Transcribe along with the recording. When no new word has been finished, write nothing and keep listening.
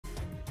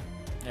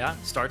Yeah,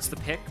 starts the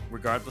pick,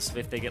 regardless of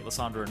if they get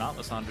Lissandra or not.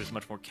 Lissandra is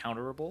much more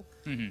counterable.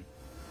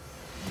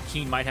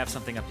 Keane might have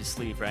something up his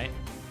sleeve, right?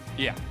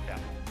 Yeah.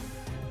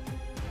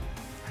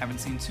 Haven't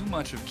seen too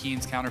much of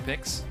Keane's counter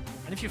picks.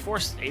 And if you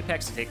force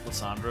Apex to take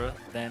Lissandra,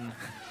 then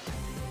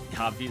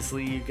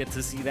obviously you get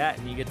to see that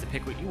and you get to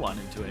pick what you want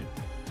into it.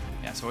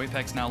 Yeah, so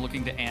Apex now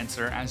looking to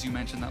answer. As you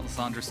mentioned, that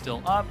Lissandra's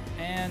still up,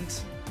 and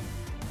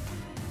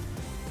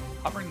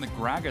hovering the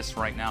Gragas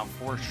right now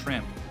for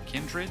Shrimp.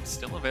 Kindred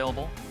still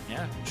available.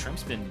 Yeah,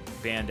 Shrimp's been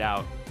banned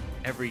out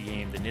every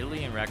game. The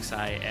Nidalee and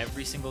Rek'Sai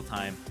every single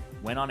time.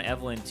 Went on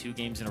Evelynn 2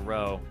 games in a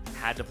row.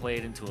 Had to play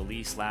it into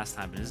Elise last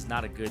time, but this is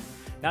not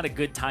a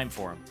good time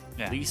for him.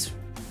 Yeah. Elise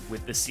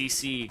with the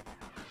CC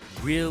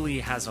really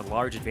has a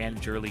large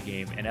advantage early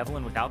game, and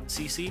Evelynn without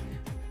CC,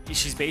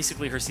 she's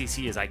basically, her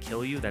CC is I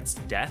kill you, that's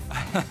death.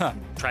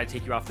 Try to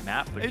take you off the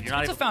map, but you're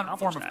not able to accomplish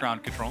form of that.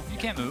 ground control. You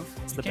can't move.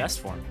 It's the best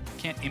form.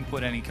 Can't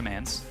input any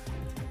commands.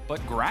 But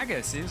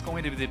Gragas is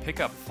going to be the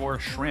pickup for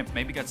Shrimp.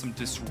 Maybe get some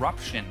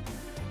disruption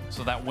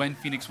so that when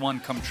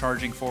Phoenix1 come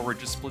charging forward,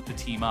 just split the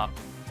team up.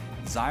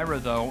 Zyra,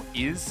 though,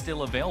 is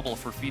still available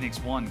for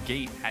Phoenix1.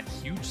 Gate had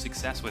huge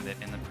success with it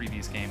in the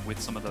previous game with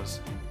some of those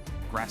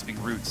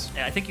grasping roots.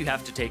 And I think you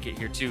have to take it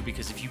here, too,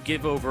 because if you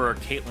give over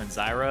Caitlyn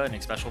Zyra and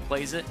Xpecial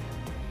plays it,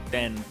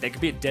 then that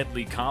could be a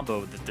deadly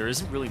combo that there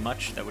isn't really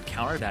much that would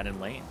counter that in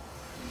lane.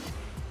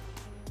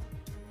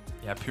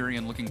 Yeah,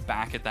 Pirean looking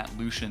back at that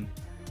Lucian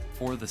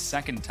for the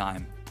second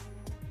time.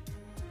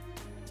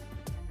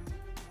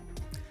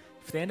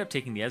 If they end up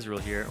taking the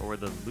Ezreal here or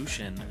the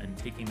Lucian and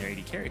taking their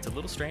AD carry, it's a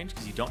little strange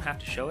because you don't have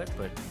to show it,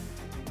 but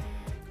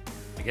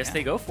I guess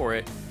they go for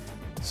it.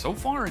 So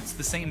far, it's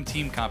the same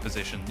team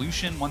composition.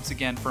 Lucian, once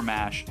again, for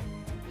Mash.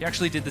 He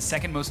actually did the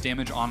second most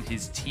damage on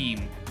his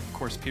team. Of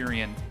course,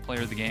 Pirean,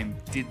 player of the game,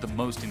 did the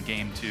most in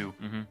game 2.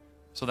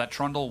 So that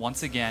Trundle,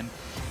 once again,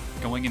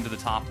 going into the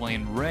top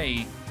lane.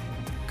 Ray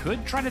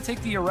could try to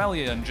take the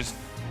Irelia and just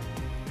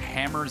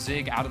hammer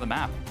Zig out of the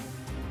map.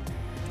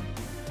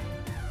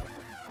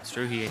 It's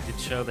true, he did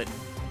show that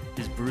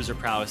his bruiser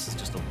prowess is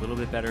just a little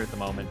bit better at the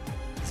moment.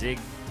 Zig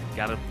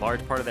got a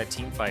large part of that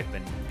team fight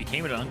and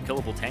became an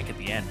unkillable tank at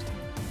the end.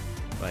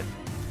 But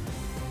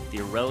the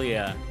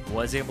Irelia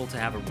was able to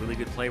have a really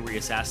good play where he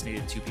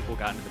assassinated 2 people,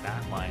 got into the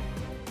back line.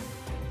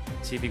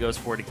 See if he goes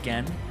for it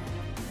again.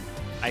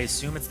 I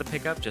assume it's the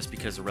pickup just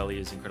because Irelia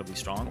is incredibly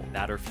strong.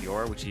 That or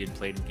Fiora, which he had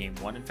played in game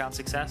 1 and found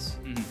success.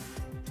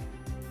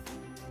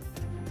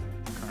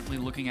 Currently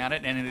looking at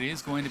it, and it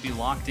is going to be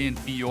locked in.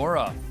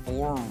 Fiora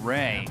for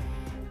Ray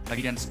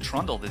against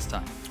Trundle this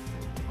time.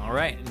 All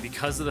right, and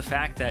because of the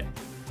fact that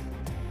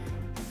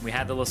we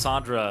had the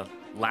Lissandra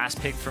last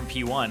pick from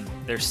P1,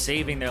 they're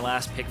saving their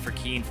last pick for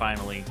Keane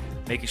finally,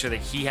 making sure that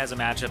he has a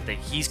matchup that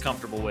he's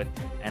comfortable with,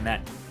 and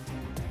that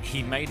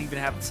he might even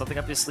have something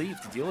up his sleeve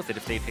to deal with it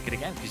if they pick it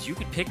again, because you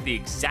could pick the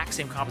exact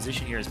same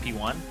composition here as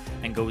P1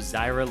 and go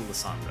Zyra,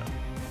 Lissandra,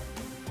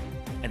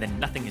 and then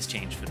nothing has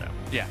changed for them.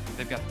 Yeah,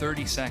 they've got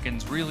 30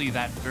 seconds. Really,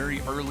 that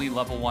very early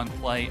level 1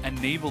 play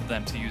enabled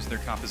them to use their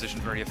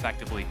composition very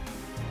effectively.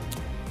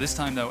 This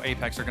time, though,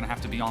 Apex are going to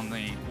have to be on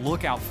the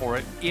lookout for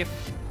it if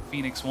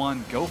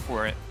Phoenix1 go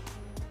for it.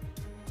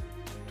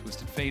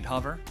 Twisted Fate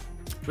hover.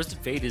 Twisted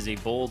Fate is a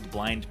bold,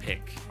 blind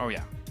pick. Oh,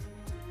 yeah.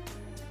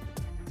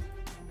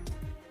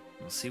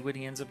 We'll see what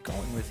he ends up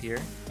going with here.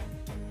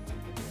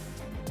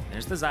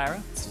 There's the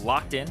Zyra. It's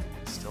locked in.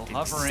 Still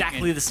hovering.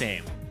 Exactly the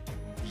same.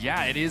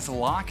 Yeah, it is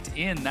locked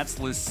in. That's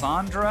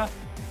Lissandra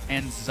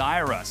and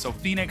Zyra. So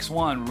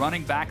Phoenix1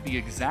 running back the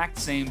exact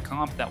same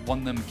comp that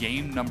won them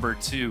game number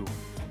 2.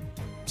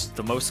 It's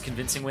the most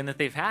convincing win that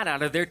they've had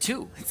out of their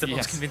 2. It's the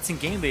most convincing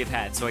game they've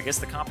had. So I guess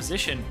the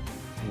composition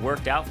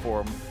worked out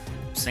for them.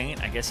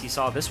 Saint, I guess he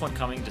saw this one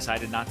coming,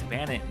 decided not to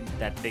ban it, and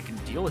that they can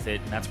deal with it.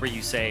 And that's where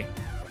you say,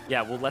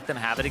 yeah, we'll let them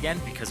have it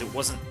again because it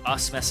wasn't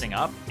us messing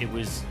up. It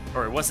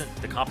wasn't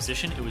the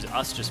composition. It was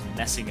us just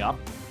messing up.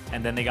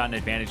 And then they got an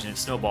advantage and it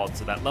snowballed.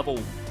 So that level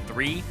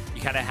 3,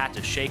 you kind of had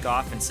to shake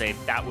off and say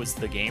that was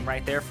the game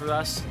right there for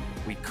us.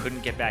 We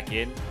couldn't get back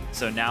in.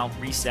 So now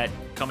reset,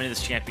 come into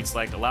this champion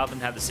select, allow them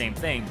to have the same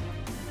thing.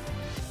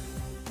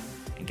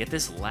 And get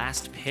this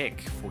last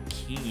pick for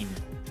Keane.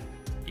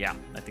 Yeah,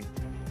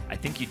 I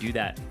think you do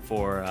that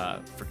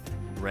for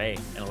Ray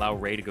and allow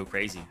Ray to go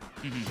crazy.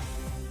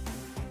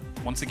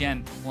 Once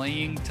again,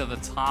 playing to the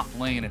top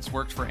lane. It's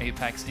worked for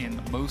Apex in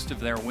most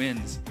of their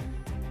wins,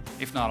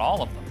 if not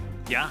all of them.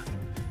 Yeah,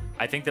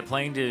 I think that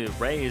playing to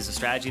Ray is a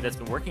strategy that's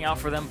been working out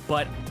for them,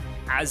 but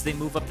as they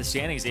move up the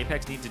standings,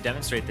 Apex need to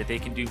demonstrate that they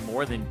can do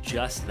more than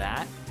just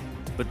that.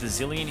 But the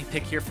Zilean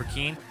pick here for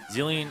Keane,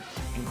 Zilean,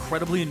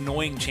 incredibly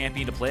annoying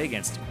champion to play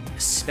against,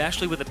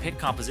 especially with a pick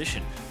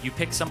composition. You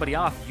pick somebody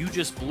off, you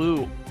just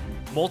blew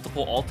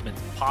multiple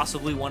ultimates,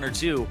 possibly 1 or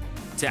 2,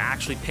 to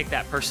actually pick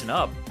that person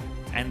up,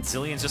 and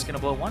Zilean's just going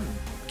to blow 1,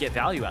 get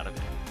value out of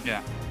it.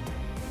 Yeah.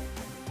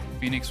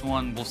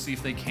 Phoenix1, we'll see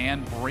if they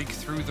can break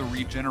through the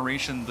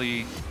regeneration,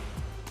 the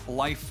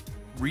life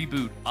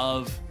reboot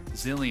of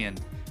Zilean.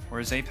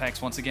 Whereas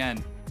Apex, once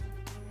again,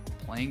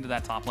 playing to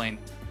that top lane.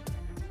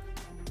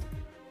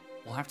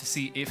 We'll have to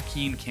see if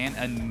Keane can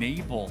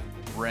enable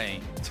Ray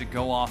to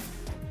go off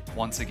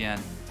once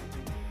again.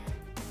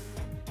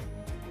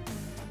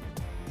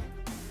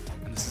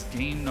 And this is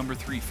game number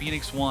 3.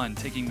 Phoenix1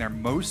 taking their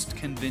most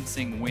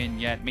convincing win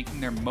yet,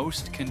 making their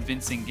most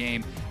convincing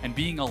game, and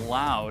being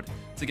allowed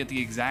to get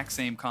the exact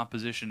same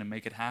composition and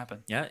make it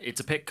happen. Yeah, it's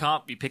a pick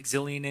comp. You pick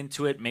Zilean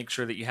into it, make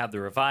sure that you have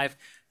the revive.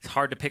 It's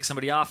hard to pick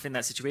somebody off in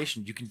that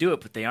situation. You can do it,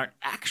 but they aren't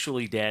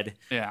actually dead.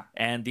 Yeah.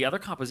 And the other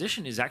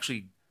composition is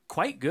actually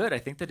quite good. I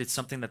think that it's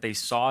something that they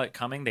saw it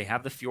coming. They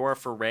have the Fiora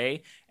for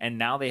Ray, and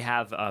now they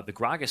have the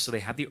Gragas, so they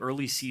have the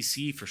early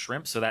CC for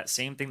Shrimp. So that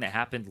same thing that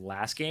happened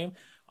last game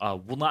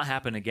will not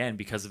happen again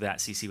because of that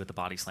CC with the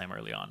body slam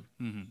early on.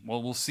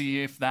 Well, we'll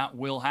see if that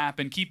will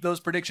happen. Keep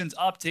those predictions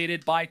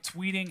updated by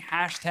tweeting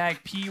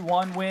hashtag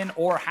P1win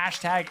or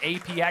hashtag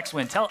APX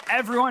win. Tell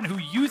everyone who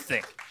you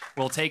think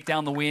will take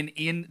down the win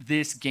in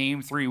this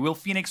game 3. Will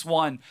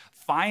Phoenix1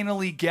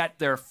 finally get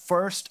their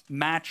first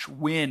match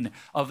win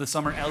of the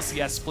summer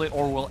LCS split,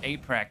 or will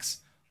APX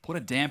put a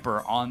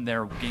damper on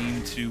their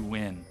game 2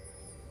 win?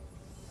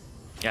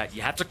 Yeah,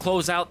 you have to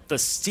close out the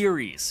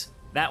series.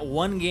 That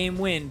one game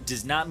win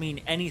does not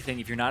mean anything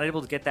if you're not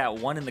able to get that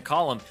 1 in the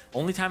column.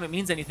 Only time it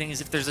means anything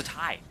is if there's a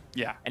tie.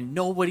 Yeah. And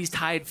nobody's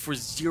tied for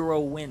 0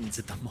 wins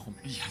at the moment.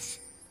 Yes.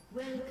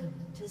 Welcome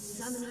to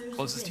Summoner's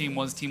Closest Rift. team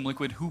was Team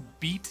Liquid, who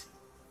beat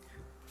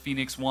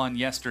Phoenix1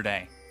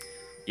 yesterday.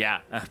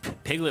 Yeah,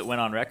 Piglet went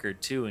on record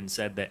too and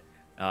said that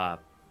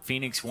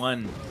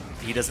Phoenix1,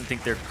 he doesn't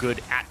think they're good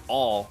at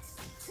all.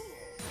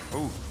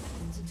 Ooh.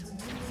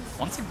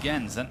 Once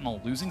again,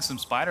 Zentinel losing some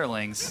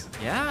spiderlings.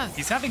 Yeah.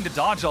 He's having to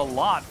dodge a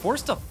lot,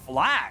 forced to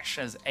flash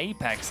as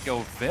Apex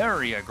go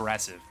very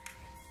aggressive.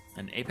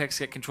 And Apex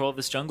get control of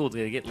this jungle.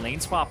 They get lane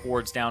swap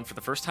wards down for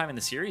the first time in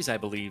the series, I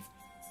believe.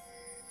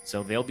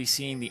 So they'll be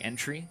seeing the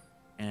entry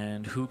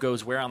and who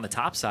goes where on the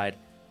top side,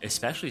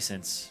 especially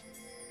since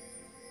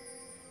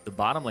the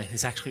bottom lane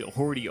is actually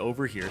already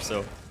over here.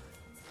 So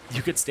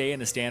you could stay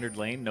in a standard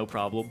lane, no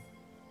problem.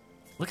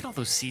 Look at all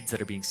those seeds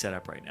that are being set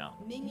up right now.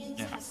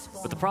 Yeah.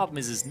 But the problem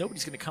is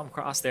nobody's going to come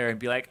across there and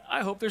be like,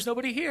 I hope there's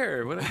nobody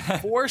here. What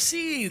 4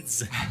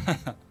 seeds.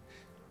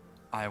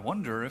 I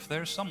wonder if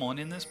there's someone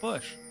in this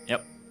bush.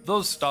 Yep.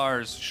 Those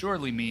stars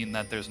surely mean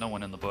that there's no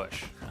one in the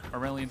bush.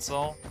 Aurelian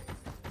Soul?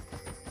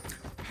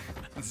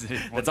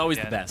 That's always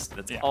the best.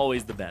 That's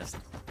always the best.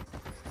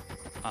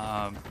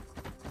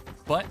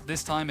 But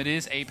this time it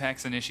is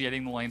Apex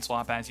initiating the lane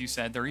swap, as you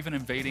said. They're even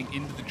invading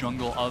into the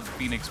jungle of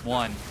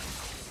Phoenix1.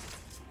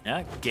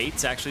 Yeah,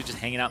 Gates actually just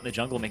hanging out in the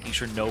jungle, making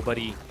sure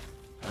nobody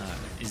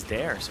is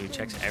there. So he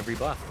checks every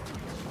buff,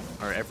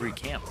 or every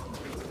camp.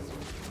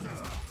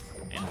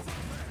 And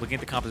looking at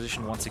the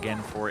composition once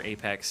again for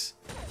Apex,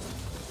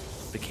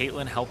 the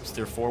Caitlyn helps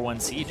their 4-1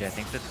 siege. I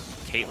think that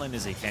Caitlyn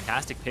is a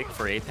fantastic pick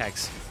for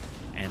Apex,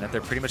 and that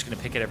they're pretty much going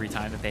to pick it every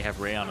time that they have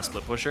Ray on a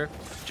split pusher,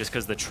 just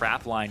because the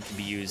trap line can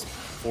be used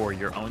for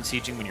your own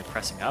sieging when you're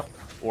pressing up,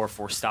 or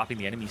for stopping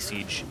the enemy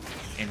siege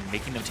and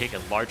making them take a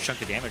large chunk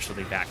of damage so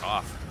they back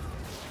off.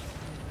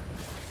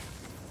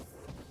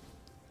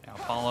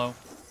 Apollo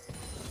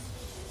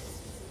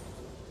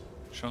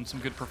showing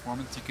some good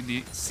performance. You can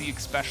see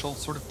Xpecial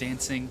sort of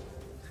dancing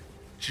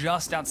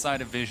just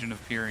outside of vision of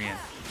Pirean.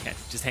 Yeah,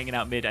 just hanging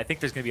out mid. I think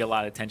there's going to be a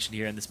lot of tension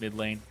here in this mid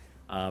lane.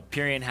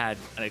 Pirean had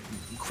an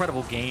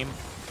incredible game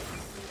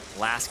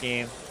last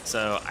game,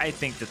 so I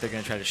think that they're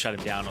going to try to shut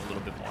him down a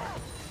little bit more.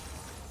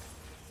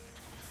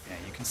 Yeah,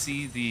 you can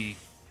see the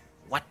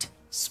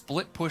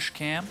split push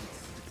cam.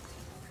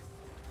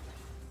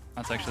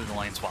 That's actually the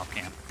lane swap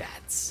cam.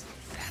 That's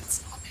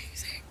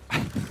amazing.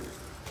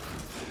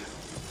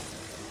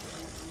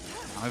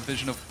 I have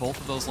vision of both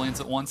of those lanes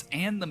at once,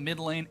 and the mid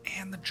lane,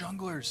 and the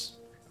junglers.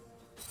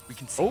 We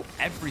can see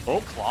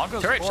everything. Claw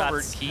goes Turret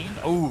forward. shots. Keane.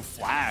 Oh,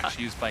 flash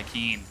used by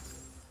Keane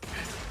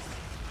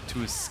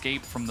to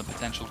escape from the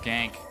potential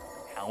gank.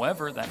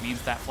 However, that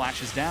means that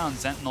flash is down.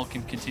 Zentinel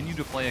can continue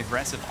to play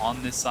aggressive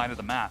on this side of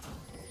the map.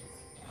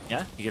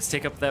 Yeah, he gets to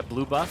take up that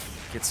blue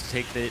buff, gets to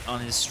take it on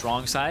his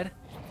strong side.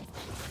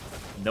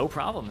 No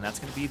problem, and that's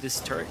going to be this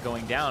turret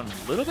going down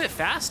a little bit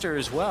faster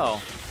as well.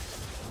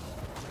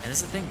 And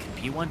this is the thing, can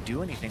P1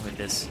 do anything with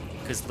this?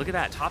 Because look at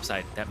that top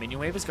side. That minion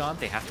wave is gone.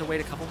 They have to wait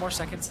a couple more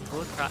seconds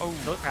until it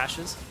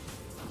crashes.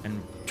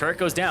 And turret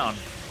goes down.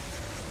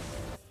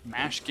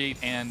 Mashgate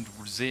and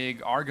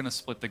Zig are going to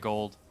split the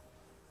gold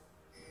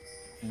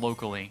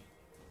locally.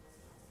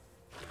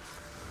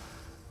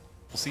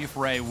 We'll see if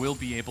Ray will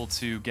be able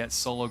to get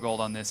solo gold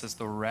on this as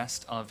the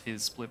rest of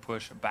his split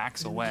push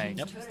backs away.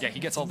 Yep. Yeah, he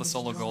gets all the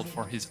solo gold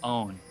for his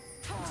own.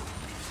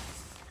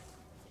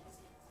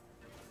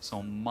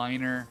 So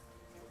minor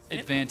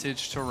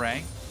advantage to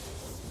Ray.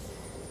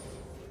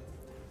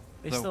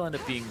 They still end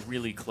up being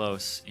really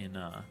close in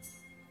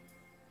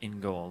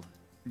gold.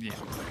 Yeah.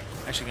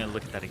 Actually going to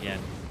look at that again.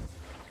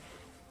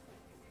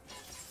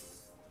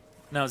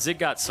 No, Zig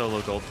got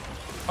solo gold.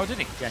 Oh, did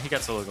he? Yeah, he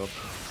got solo gold.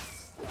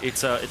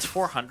 It's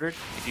 400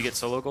 if you get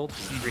solo gold,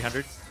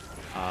 300.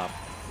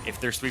 If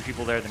there's 3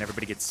 people there, then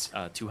everybody gets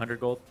 200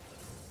 gold.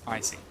 I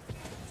see.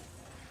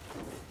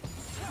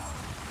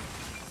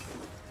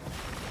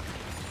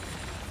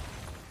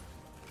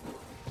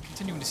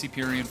 Continuing to see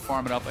Pirean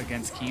farm it up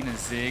against Keane, as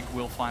Zig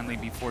will finally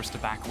be forced to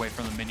back away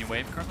from the minion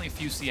wave. Currently a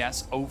few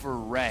CS over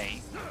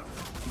Ray,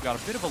 who got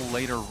a bit of a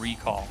later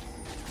recall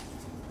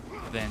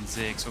than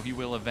Zig, so he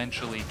will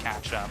eventually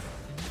catch up.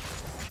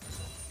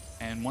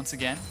 And once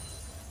again,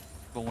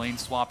 the lane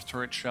swap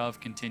turret shove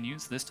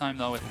continues. This time,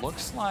 though, it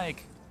looks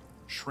like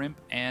Shrimp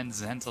and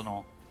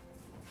Zentinel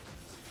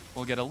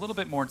will get a little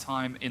bit more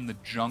time in the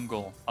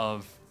jungle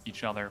of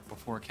each other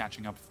before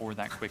catching up for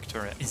that quick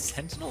turret. Is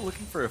Sentinel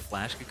looking for a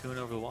flash cocoon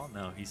over the wall?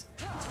 No, he's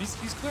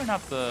clearing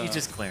up the... He's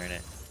just clearing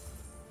it.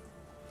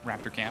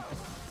 Raptor camp.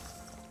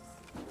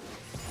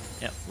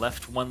 Yep,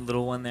 left one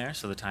little one there,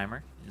 so the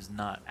timer is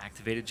not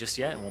activated just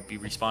yet. It won't be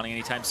respawning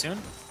anytime soon.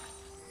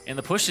 And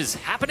the pushes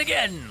happen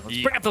again.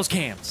 Let's bring up those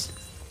cams.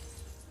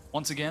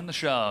 Once again, the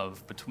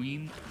shove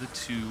between the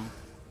two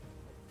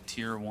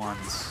tier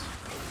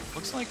 1s.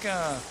 Looks like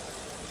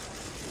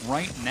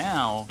right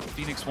now,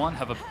 Phoenix1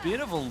 have a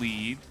bit of a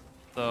lead,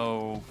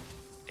 though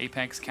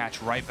APX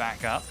catch right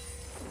back up.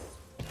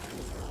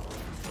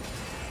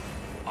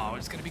 Oh,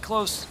 it's going to be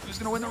close. Who's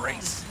going to win the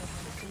race?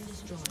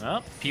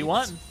 Oh,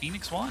 P1.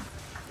 Phoenix1.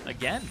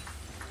 Again.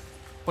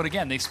 But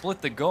again, they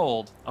split the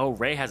gold. Oh,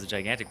 Ray has a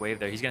gigantic wave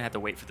there. He's going to have to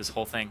wait for this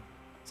whole thing.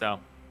 So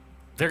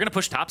they're going to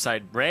push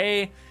topside.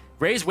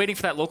 Ray's waiting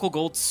for that local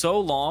gold so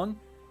long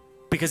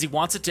because he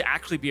wants it to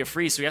actually be a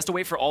freeze. So he has to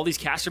wait for all these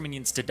caster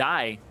minions to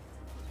die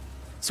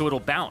so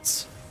it'll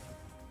bounce.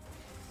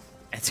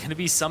 It's going to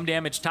be some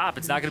damage top.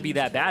 It's not going to be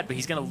that bad, but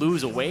he's going to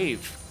lose a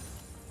wave.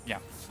 Yeah,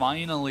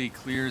 finally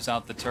clears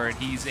out the turret.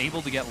 He's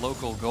able to get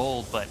local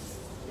gold, but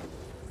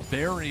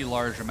very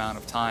large amount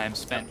of time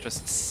spent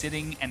just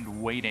sitting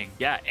and waiting.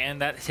 Yeah,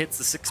 and that hits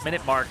the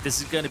 6-minute mark. This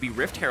is going to be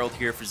Rift Herald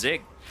here for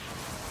Zig.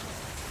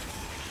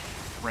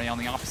 Ray on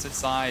the opposite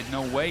side.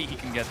 No way he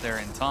can get there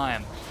in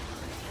time.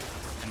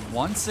 And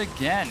once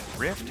again,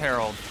 Rift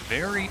Herald,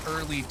 very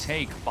early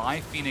take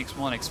by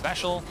Phoenix1.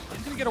 Xpecial,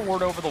 he's going to get a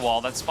ward over the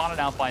wall. That's spotted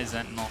out by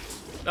Zentinel.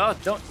 Oh,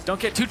 don't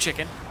get too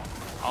chicken.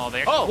 Oh,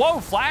 there. Oh, whoa,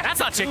 flash. That's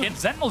not chicken.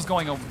 Zentinel's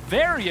going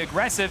very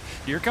aggressive.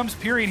 Here comes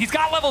Pirean. He's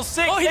got level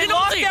 6. Oh, he they didn't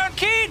lock ulti. down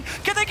Keane.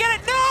 Can they get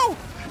it? No!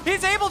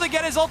 He's able to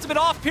get his ultimate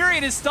off.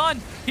 Pirean is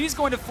stunned. He's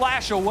going to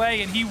flash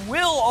away, and he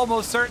will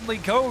almost certainly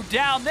go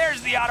down.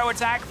 There's the auto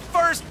attack.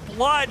 First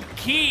blood,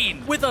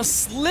 Keane. With a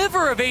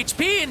sliver of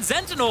HP in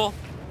Zentinel.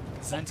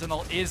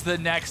 Zentinel is the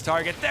next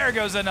target. There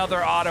goes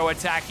another auto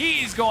attack.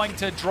 He's going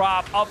to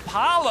drop.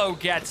 Apollo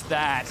gets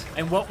that.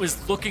 And what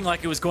was looking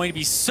like it was going to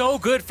be so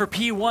good for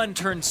P1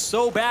 turned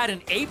so bad,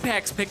 and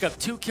Apex pick up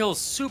 2 kills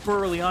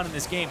super early on in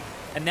this game.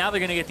 And now they're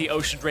going to get the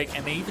Ocean Drake,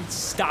 and they even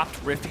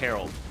stopped Rift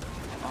Herald.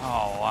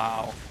 Oh,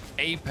 wow.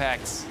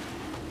 Apex,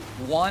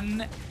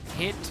 1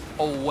 hit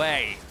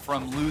away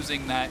from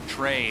losing that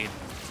trade,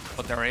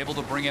 but they're able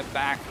to bring it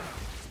back.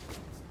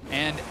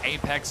 And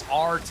Apex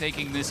are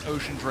taking this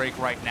Ocean Drake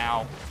right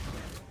now.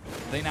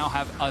 They now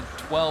have a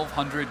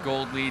 1,200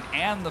 gold lead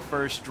and the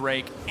first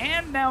Drake,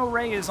 and now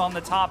Ray is on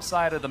the top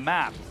side of the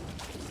map.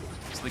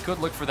 So they could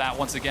look for that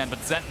once again, but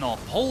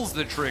Zentinel pulls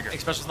the trigger.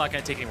 Xpecial's not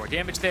going to take any more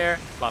damage there.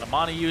 A lot of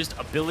mana used,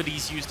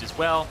 abilities used as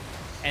well.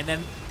 And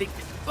then they...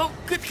 Oh,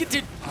 good.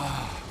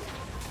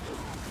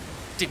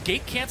 Did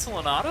Gate cancel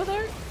an auto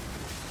there?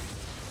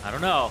 I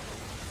don't know.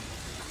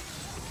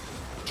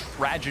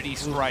 Tragedy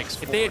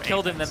strikes. If they had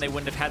killed him, then they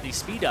wouldn't have had these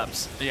speed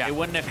ups. Yeah. They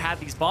wouldn't have had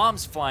these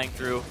bombs flying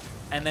through,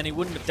 and then he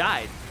wouldn't have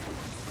died.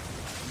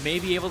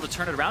 Maybe able to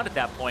turn it around at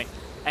that point.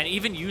 And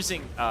even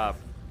using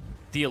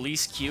the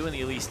Elise Q and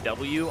the Elise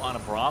W on a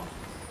Braum,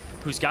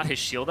 who's got his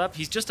shield up,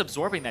 he's just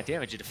absorbing that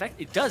damage.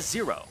 It does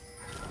 0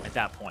 at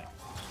that point.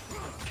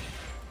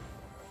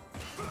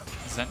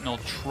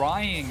 Zentinel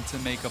trying to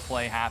make a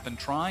play happen,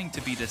 trying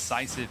to be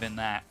decisive in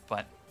that,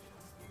 but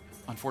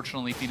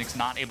unfortunately Phoenix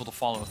not able to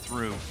follow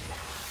through.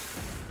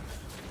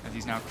 As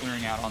he's now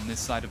clearing out on this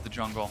side of the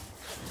jungle.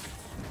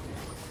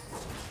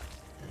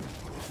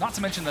 Not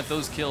to mention that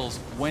those kills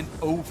went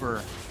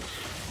over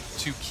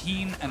to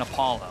Keane and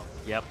Apollo.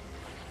 Yep.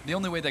 The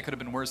only way that could have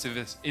been worse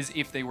is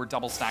if they were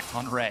double stacked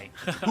on Ray,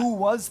 who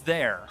was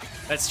there.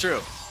 That's true.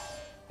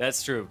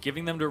 That's true.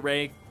 Giving them to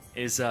Ray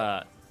is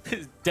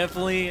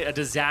definitely a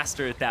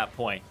disaster at that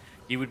point.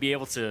 He would be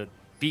able to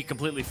be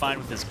completely fine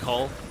with his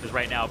cull, because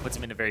right now it puts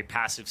him in a very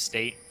passive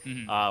state.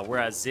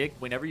 Whereas Zig,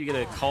 whenever you get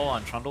a cull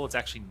on Trundle, it's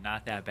actually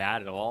not that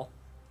bad at all.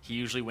 He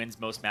usually wins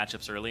most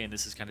matchups early, and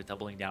this is kind of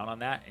doubling down on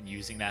that and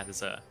using that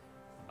as a...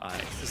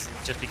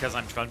 just because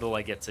I'm Trundle,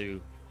 I get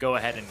to go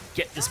ahead and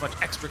get this much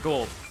extra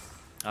gold.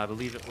 I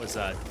believe it was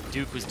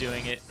Duke was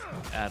doing it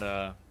at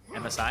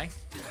MSI,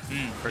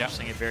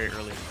 purchasing it very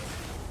early.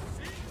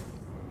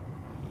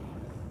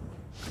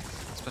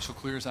 Xpecial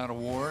clears out a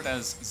ward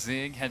as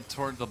Zig head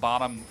toward the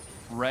bottom.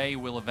 Ray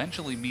will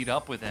eventually meet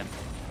up with him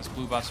as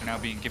blue buffs are now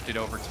being gifted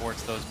over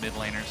towards those mid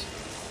laners.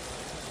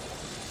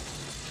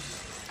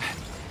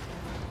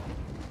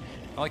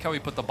 I like how he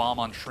put the bomb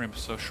on Shrimp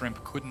so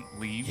Shrimp couldn't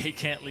leave. He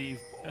can't leave.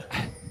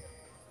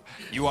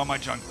 You are my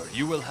jungler.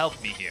 You will help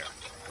me here.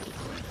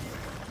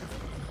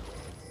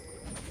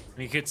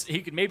 He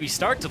could maybe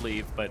start to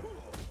leave, but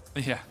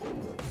yeah.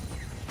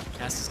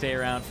 Has to stay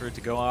around for it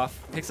to go off.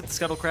 Picks up the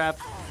Scuttle Crab.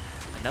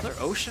 Another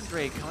Ocean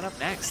Drake coming up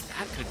next.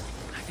 That could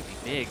be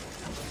big.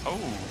 Oh.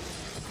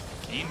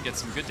 Keane gets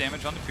some good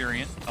damage on the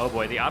Pirean. Oh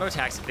boy, the auto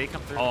attacks, if they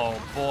come through. Oh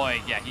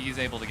boy, yeah, he's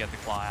able to get the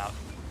claw out.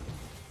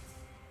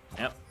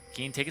 Yep.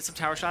 Keane taking some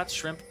tower shots.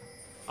 Shrimp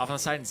off on the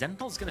side. And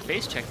Zentinel's going to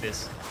face check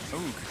this. Ooh,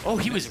 oh,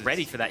 he was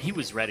ready for that. He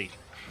was ready.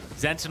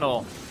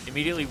 Zentinel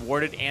immediately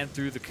warded and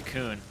threw the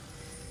cocoon.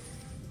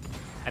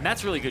 And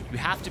that's really good. You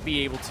have to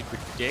be able to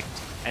predict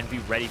and be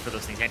ready for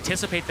those things.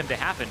 Anticipate them to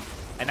happen.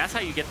 And that's how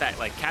you get that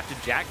like Captain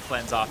Jack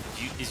cleanse off.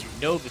 Is you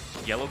know the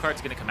yellow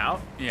card's going to come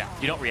out. Yeah.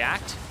 You don't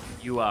react.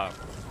 You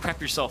prep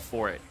yourself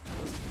for it.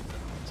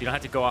 So you don't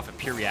have to go off a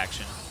pure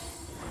reaction.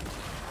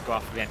 Go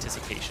off of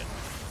anticipation.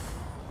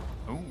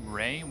 Oh,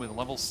 Ray with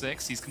level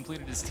 6. He's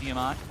completed his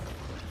TMI.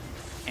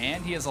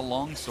 And he has a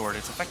longsword.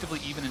 It's effectively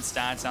even in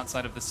stats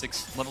outside of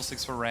the level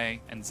 6 for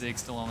Ray, and Zig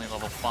still only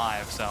level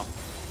 5. So,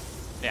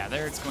 yeah,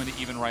 there it's going to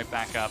even right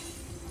back up.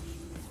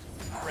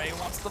 Ray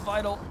wants the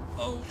vital.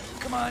 Oh,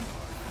 come on.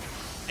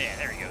 Yeah,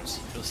 there he goes.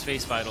 Those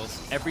face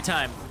vitals every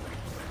time.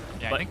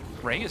 Yeah, but I think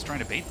Ray is trying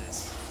to bait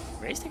this.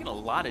 Ray's taking a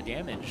lot of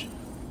damage.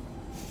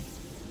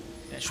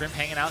 And Shrimp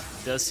hanging out.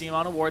 Does see him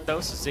on a ward, though,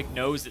 so Zig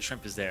knows that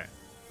Shrimp is there.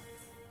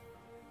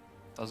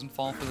 Doesn't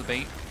fall for the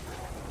bait.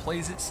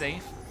 Plays it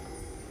safe.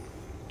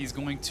 He's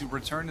going to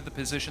return to the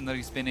position that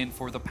he's been in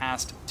for the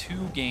past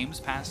 2 games,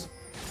 past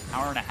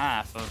hour and a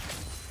half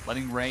of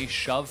letting Ray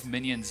shove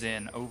minions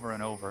in over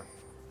and over.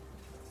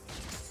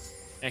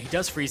 Yeah, he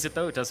does freeze it,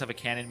 though. It does have a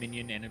cannon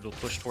minion, and it'll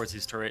push towards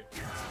his turret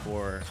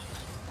for,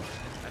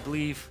 I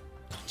believe,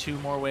 2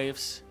 more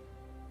waves.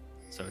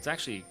 So it's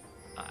actually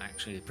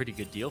a pretty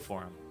good deal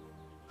for him.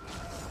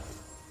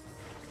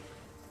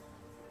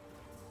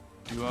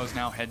 Duos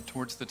now head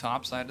towards the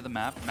top side of the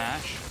map.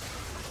 Mash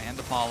and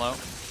Apollo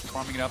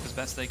farming it up as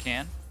best they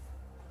can.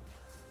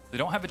 They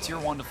don't have a tier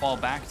 1 to fall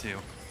back to.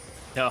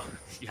 No,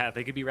 yeah,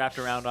 they could be wrapped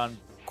around on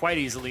quite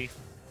easily.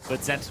 But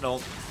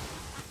Zentinel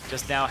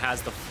just now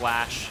has the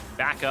flash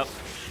backup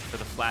for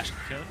the flash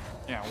cocoon.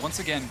 Yeah, once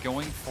again,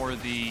 going for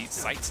the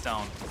sight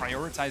stone,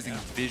 prioritizing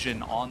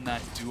vision on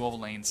that duo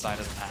lane side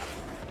of the map.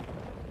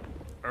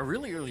 Are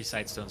really early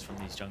sight stones from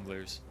these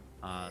junglers.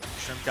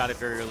 Shrimp got it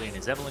very early in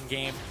his Evelyn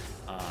game.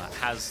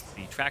 Has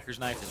the tracker's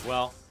knife as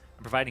well.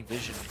 And providing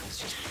vision is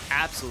just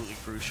absolutely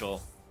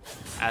crucial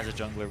as a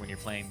jungler when you're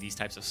playing these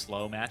types of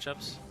slow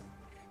matchups.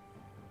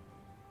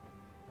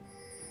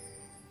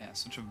 Yeah,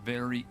 such a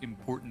very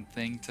important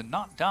thing to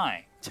not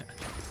die.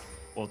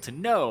 Well, to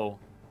know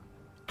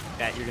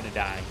that you're going to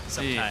die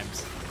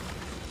sometimes.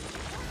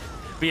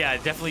 But yeah,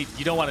 definitely,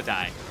 you don't want to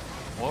die.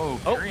 Whoa,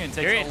 Pirean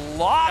takes a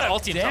lot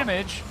of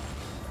damage.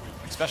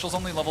 Xpecial's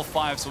only level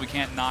 5, so we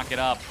can't knock it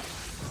up.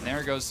 And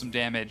there goes some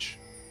damage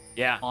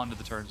onto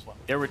the turret as well.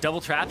 There were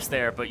double traps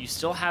there, but you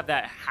still have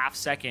that half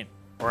second,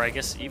 or I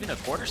guess even a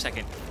quarter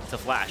second to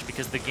flash,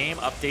 because the game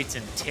updates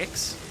in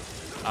ticks.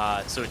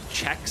 So it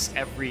checks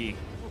every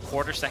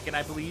quarter second,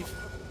 I believe,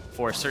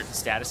 for certain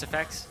status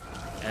effects.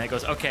 And it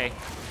goes, okay,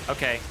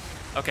 okay,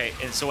 okay.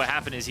 And so what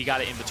happened is he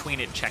got it in between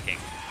it checking.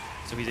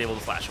 So he's able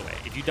to flash away.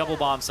 If you double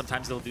bomb,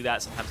 sometimes they'll do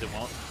that, sometimes it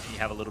won't. And you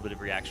have a little bit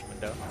of reaction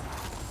window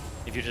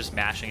if you're just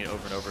mashing it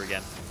over and over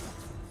again.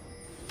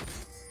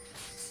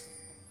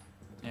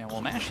 Yeah,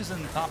 well, Mash is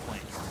in the top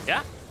lane.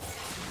 Yeah.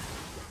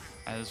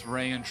 As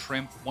Ray and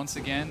Shrimp once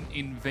again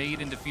invade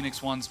into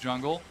Phoenix1's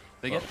jungle.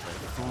 They get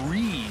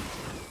 3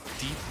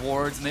 deep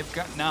wards, and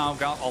they've now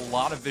got a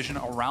lot of vision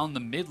around the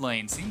mid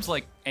lane. Seems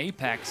like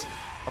APX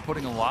are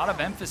putting a lot of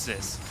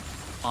emphasis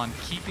on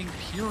keeping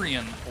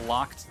Pirean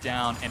locked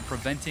down and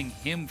preventing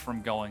him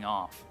from going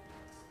off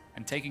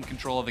and taking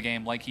control of the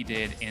game like he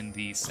did in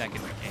the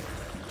second game.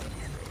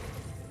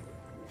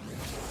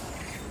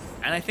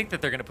 And I think that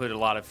they're going to put a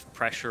lot of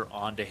pressure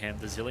onto him.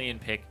 The Zilean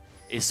pick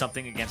is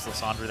something against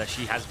Lissandra that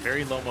she has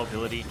very low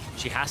mobility.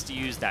 She has to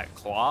use that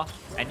claw,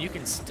 and you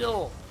can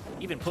still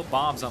even put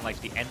bombs on like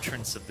the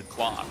entrance of the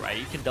claw, right?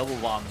 You can double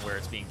bomb where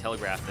it's being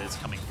telegraphed that it's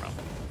coming from,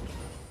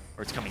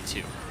 or it's coming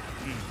to.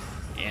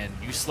 And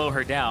you slow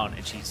her down,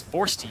 and she's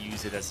forced to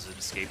use it as an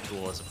escape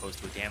tool as opposed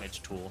to a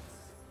damage tool.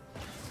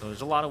 So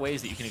there's a lot of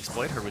ways that you can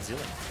exploit her with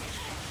Zilean.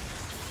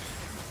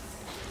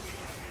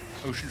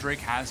 Ocean Drake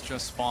has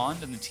just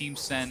spawned, and the team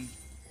send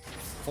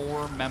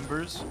 4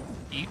 members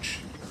each.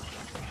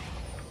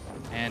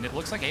 And it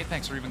looks like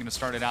Apex are even going to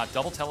start it out.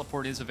 Double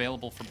teleport is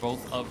available for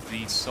both of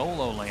the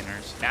solo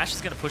laners. Mash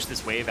is going to push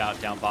this wave out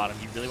down bottom.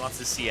 He really wants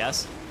the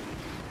CS,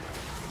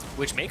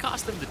 which may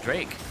cost them the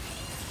Drake.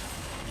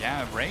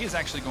 Yeah, Ray is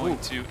actually going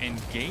to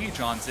engage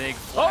on Zig.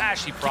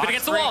 Flash, he procs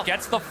against the wall.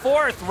 Gets the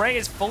 4th. Ray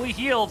is fully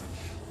healed.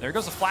 There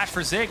goes a flash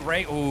for Zig.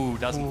 Ray,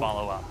 doesn't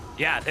follow up.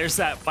 Yeah, there's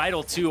that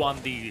vital 2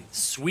 on the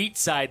sweet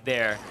side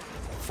there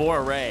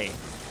for Ray.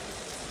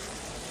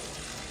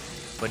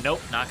 But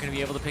nope, not going to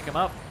be able to pick him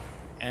up.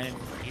 And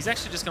he's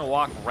actually just going to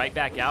walk right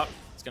back out.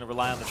 He's going to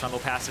rely on the Trundle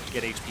passive to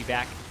get HP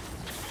back.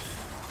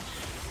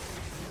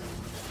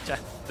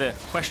 The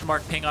question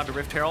mark ping onto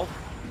Rift Herald.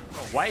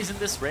 Why isn't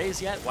this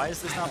Ray's yet? Why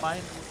is this not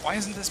mine? Why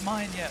isn't this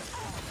mine yet?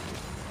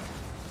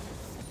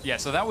 Yeah,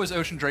 so that was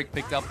Ocean Drake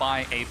picked up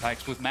by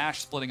APX with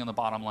Mash splitting on the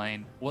bottom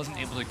lane. Wasn't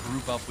able to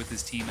group up with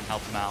his team and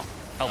help them out.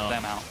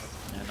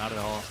 Yeah, not at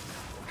all.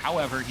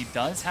 However, he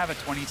does have a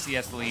 20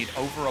 CS lead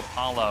over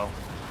Apollo,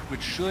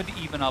 which should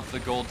even up the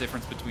gold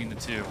difference between the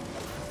two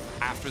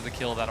after the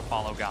kill that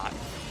Apollo got.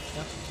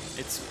 Yeah.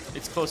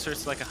 It's closer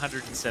to like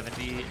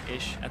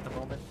 170-ish at the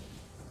moment.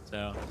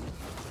 So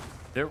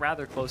they're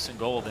rather close in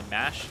gold. And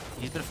Mash,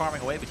 he's been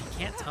farming away, but he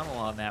can't tunnel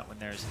on that when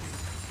there's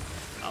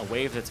a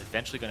wave that's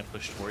eventually going to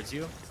push towards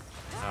you.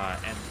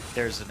 And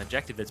there's an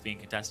objective that's being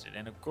contested.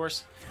 And of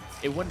course,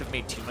 it wouldn't have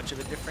made too much of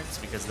a difference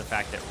because of the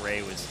fact that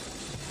Ray was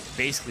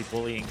basically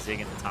bullying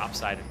Zig in the top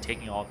side and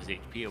taking all of his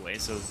HP away.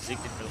 So Zig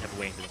didn't really have a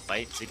way into the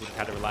fight. Zig would have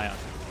had to rely on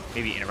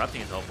maybe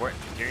interrupting his teleport.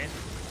 Pirean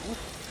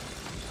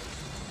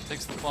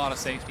takes the claw to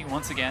safety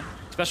once again.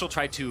 Xpecial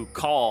tried to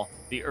call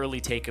the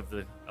early take of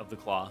the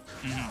claw,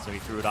 so he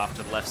threw it off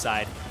to the left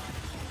side.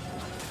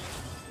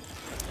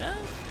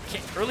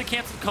 Early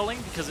canceled culling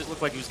because it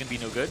looked like he was going to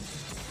be no good.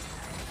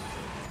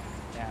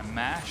 Yeah,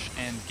 Mash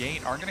and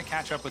Gate are going to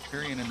catch up with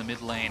Pirean in the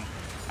mid lane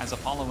as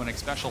Apollo and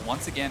Xpecial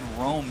once again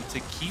roam to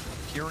keep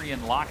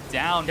Pirean locked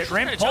down.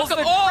 Shrimp pulls the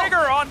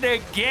trigger onto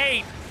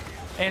Gate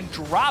and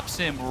drops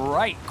him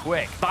right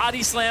quick.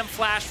 Body slam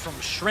flash from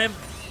Shrimp,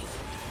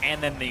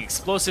 and then the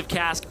explosive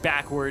cast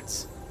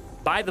backwards.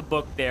 By the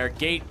book there,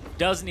 Gate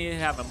doesn't even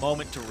have a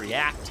moment to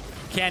react.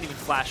 Can't even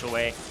flash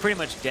away. Pretty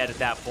much dead at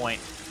that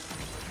point.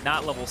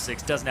 Not level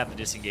 6, doesn't have the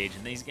disengage,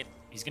 and he's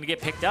gonna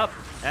get picked up.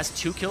 That's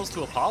 2 kills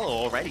to Apollo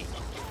already.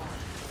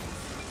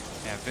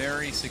 Yeah,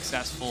 very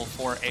successful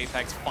for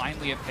Apex.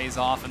 Finally it pays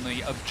off, and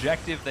the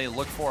objective they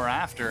look for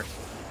after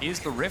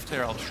is the Rift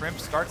Herald. Shrimp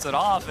starts it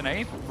off,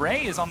 and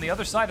Ray is on the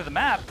other side of the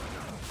map.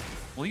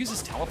 Will he use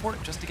his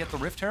teleport just to get the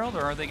Rift Herald,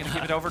 or are they gonna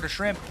give it over to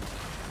Shrimp?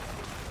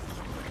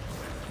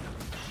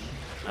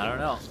 I don't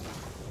know.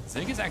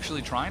 Zig is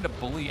actually trying to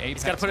bully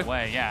Apex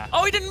away, yeah.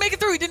 Oh, he didn't make it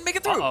through, he didn't make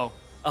it through! Uh-oh.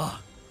 Oh.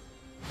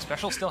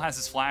 Xpecial still has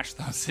his flash,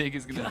 though. Zig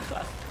is gonna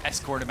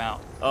escort him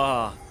out.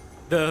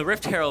 The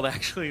Rift Herald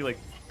actually like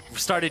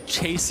started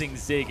chasing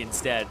Zig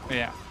instead.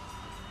 Yeah.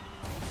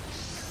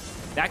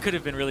 That could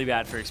have been really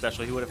bad for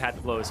Xpecial. He would have had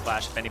to blow his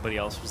flash if anybody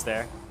else was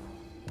there.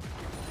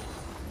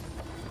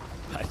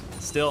 But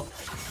still,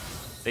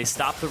 they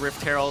stopped the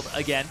Rift Herald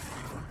again.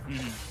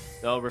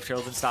 Though Rift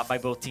Herald been stopped by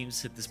both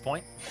teams at this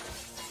point.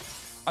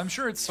 I'm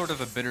sure it's sort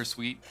of a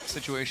bittersweet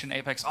situation.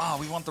 Apex,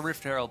 we want the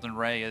Rift Herald, and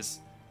Ray is,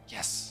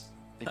 yes,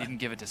 they didn't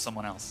give it to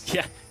someone else.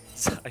 Yeah.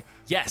 So,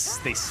 yes,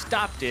 they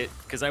stopped it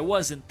because I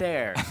wasn't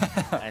there.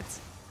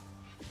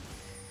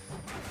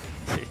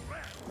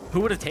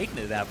 Who would have taken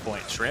it at that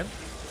point? Shrimp?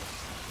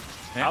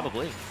 Yeah.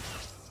 Probably.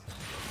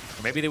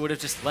 Or maybe they would have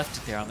just left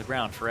it there on the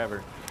ground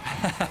forever.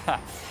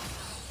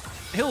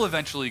 He'll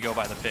eventually go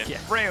by the pit. Yeah.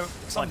 Ray,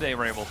 someday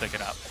Ray will pick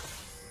it up.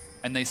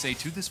 And they say,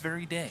 to this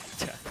very day.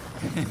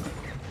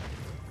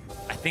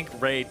 I think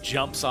Ray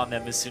jumps on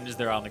them as soon as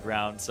they're on the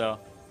ground, so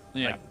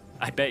yeah. Like,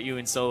 I bet you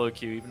in solo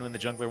queue, even when the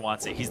jungler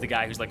wants it, he's the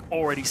guy who's like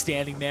already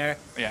standing there.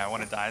 Yeah,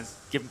 when it dies.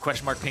 Give him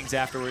question mark pings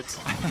afterwards.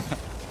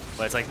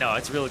 But it's like, no,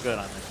 it's really good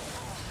on them.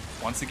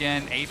 Once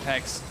again,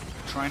 Apex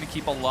trying to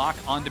keep a lock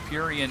onto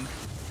Pirean.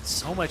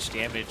 So much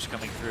damage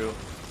coming through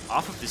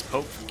off of this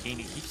poke from Keane.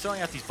 He keeps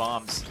throwing out these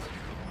bombs.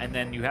 And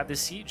then you have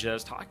this siege I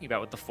was talking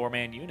about with the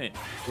 4-man unit,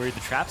 where the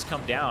traps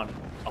come down.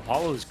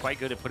 Apollo is quite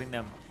good at putting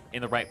them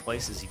in the right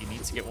places. He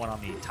needs to get one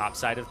on the top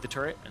side of the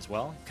turret as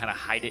well, kind of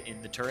hide it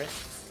in the turret.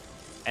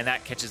 And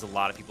that catches a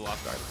lot of people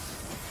off guard.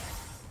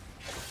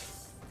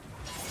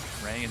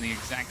 Ray in the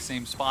exact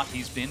same spot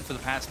he's been for the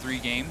past 3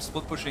 games,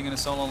 split pushing in a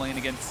solo lane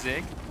against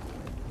Zig.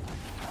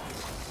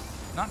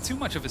 Not too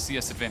much of a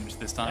CS advantage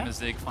this time, as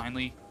Zig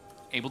finally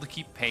able to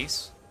keep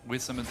pace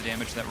with some of the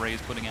damage that Ray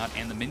is putting out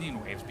and the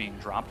minion waves being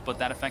dropped, but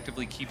that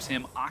effectively keeps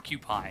him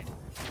occupied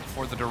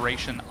for the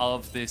duration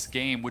of this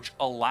game, which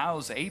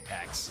allows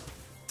Apex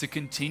to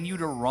continue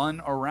to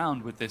run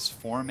around with this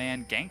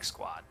 4-man gank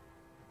squad.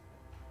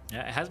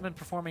 Yeah, it hasn't been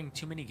performing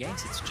too many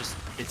ganks.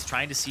 It's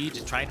trying to siege,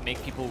 it's trying to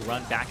make people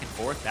run back and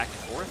forth.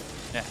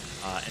 Yeah.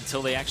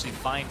 Until they actually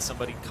find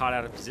somebody caught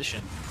out of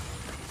position.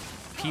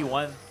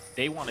 P1,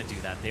 they want to do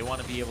that. They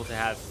want to be able to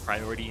have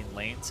priority in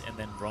lanes and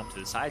then roam to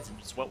the sides. And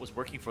just what was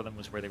working for them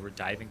was where they were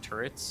diving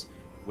turrets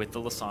with the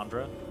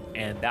Lissandra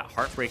and that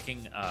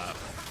heartbreaking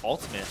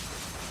ultimate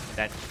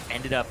that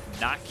ended up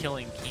not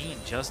killing Keane,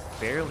 just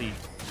barely,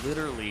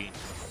 literally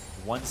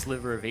 1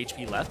 sliver of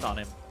HP left on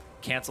him.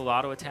 Canceled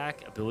auto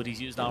attack,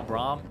 abilities used on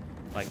Braum.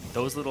 Like,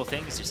 those little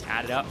things just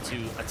added up to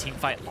a team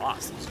fight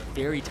loss. Those are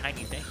very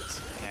tiny things.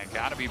 Yeah,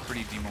 gotta be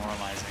pretty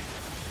demoralizing.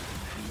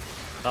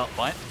 Oh,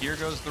 but here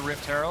goes the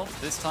Rift Herald.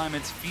 This time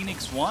it's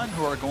Phoenix1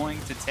 who are going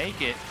to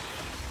take it.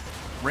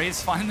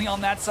 Ray's finally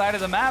on that side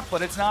of the map,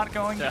 but it's not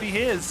going to be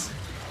his.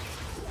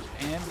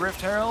 And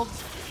Rift Herald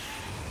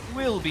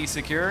will be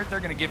secured. They're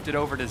going to gift it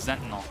over to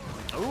Zentinel.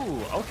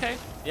 Ooh, okay.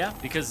 Yeah,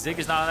 because Zig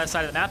is not on that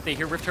side of the map. They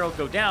hear Rift Herald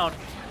go down,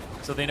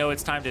 so they know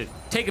it's time to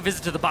take a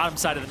visit to the bottom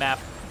side of the map.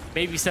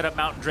 Maybe set up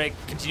Mountain Drake,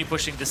 continue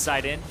pushing this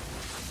side in.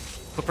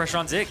 Put pressure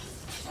on Zig.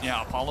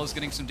 Yeah, Apollo's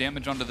getting some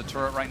damage onto the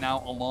turret right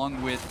now,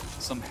 along with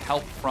some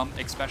help from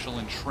Xpecial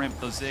and Shrimp.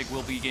 The Zig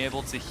will be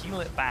able to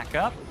heal it back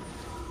up.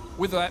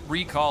 With that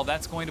recall,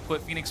 that's going to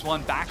put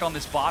Phoenix1 back on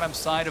this bottom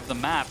side of the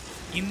map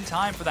in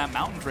time for that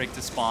Mountain Drake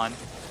to spawn.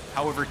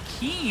 However,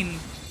 Keane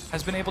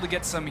has been able to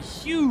get some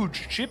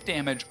huge chip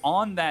damage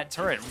on that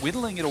turret,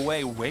 whittling it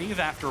away wave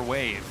after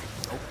wave.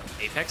 Oh,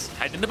 Apex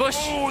hiding in the bush.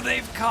 Oh,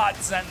 they've caught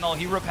Zentinel.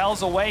 He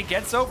repels away,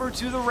 gets over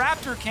to the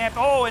Raptor camp.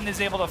 Oh, and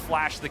is able to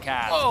flash the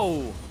cast.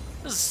 Whoa!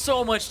 There's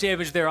so much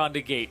damage there on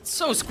the gate.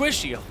 So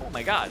squishy. Oh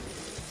my god.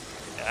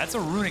 Yeah, that's a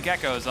Runic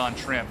Echoes on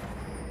Shrimp.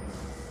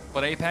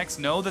 But Apex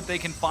know that they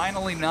can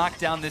finally knock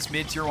down this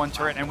mid-tier 1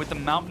 turret, and with the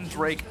Mountain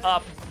Drake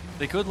up,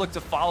 they could look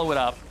to follow it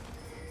up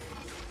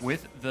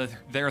with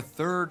their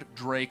third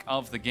Drake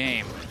of the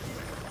game.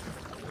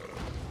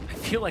 I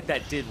feel like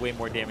that did way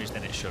more damage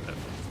than it should have.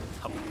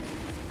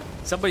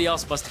 Somebody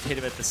else must have hit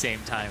him at the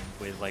same time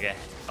with like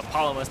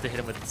Apollo must have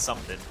hit him with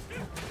something.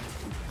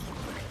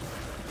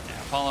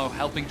 Yeah, Apollo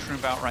helping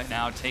Shrimp out right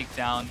now, take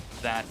down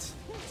that.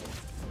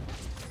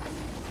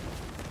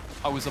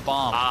 Oh, it was a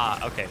bomb.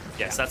 Ah, okay.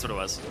 Yes, that's what it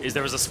was.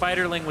 There was a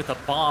Spiderling with a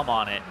bomb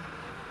on it,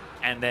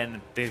 and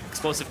then the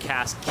explosive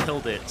cast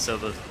killed it, so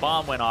the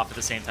bomb went off at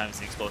the same time as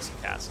the explosive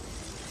cast.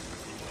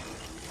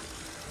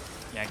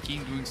 Yeah,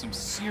 Keane doing some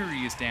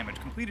serious damage.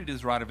 Completed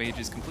his Rod of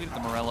Ages, completed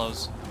the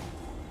Morellos.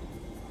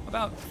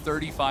 About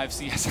 35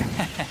 CS.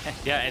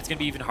 Yeah, it's going to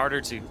be even harder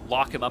to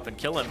lock him up and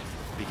kill him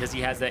because he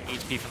has that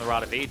HP from the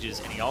Rod of Ages,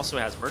 and he also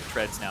has Merc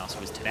Treads now, so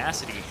his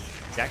tenacity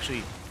is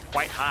actually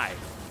quite high.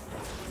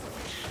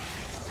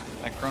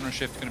 That Chrono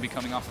Shift going to be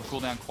coming off of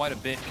cooldown quite a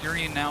bit.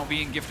 Pirean now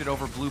being gifted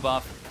over blue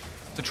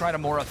buff to try to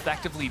more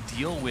effectively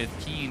deal with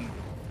Keane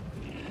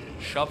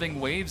shoving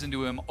waves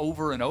into him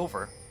over and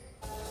over.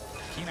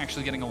 Keane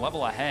actually getting a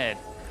level ahead.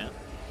 Yeah.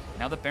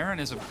 Now that Baron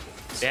is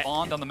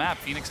spawned on the map,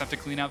 Phoenix have to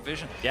clean out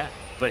vision. Yeah,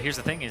 but here's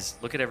the thing is,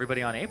 look at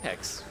everybody on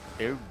Apex.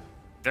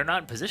 They're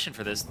not in position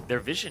for this.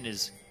 Their vision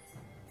is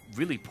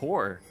really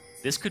poor.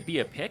 This could be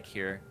a pick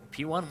here.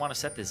 P1 want to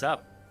set this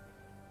up.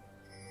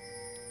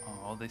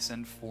 Oh, they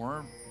send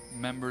 4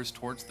 members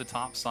towards the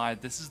top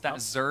side. This is that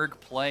Zerg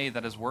play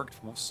that has worked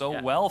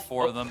so well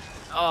for them.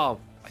 Oh,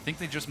 I think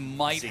they just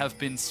might have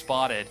been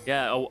spotted.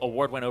 Yeah, a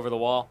ward went over the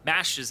wall.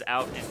 Mash is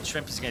out, and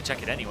Shrimp is going to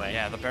check it anyway.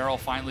 Yeah, the barrel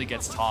finally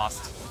gets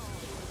tossed.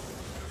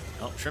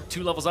 Oh, Shrimp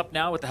 2 levels up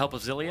now with the help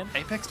of Zilean.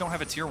 Apex don't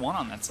have a tier 1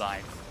 on that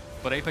side,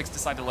 but Apex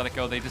decide to let it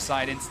go. They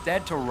decide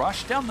instead to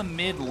rush down the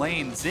mid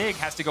lane. Zig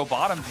has to go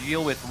bottom to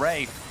deal with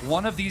Ray.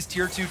 One of these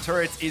tier 2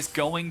 turrets is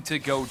going to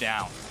go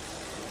down.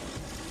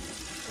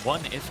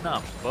 One, if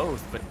not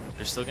both, but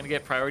they're still going to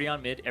get priority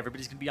on mid.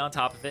 Everybody's going to be on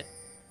top of it.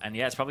 And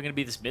yeah, it's probably going to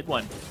be this mid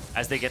one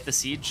as they get the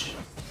siege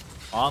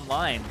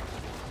online.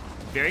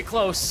 Very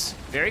close.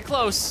 Very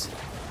close.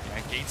 Yeah,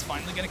 Gate's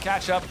finally going to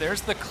catch up.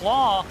 There's the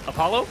claw.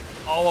 Apollo?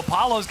 Oh,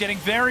 Apollo's getting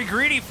very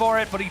greedy for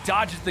it, but he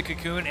dodges the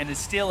cocoon and is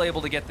still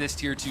able to get this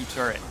tier 2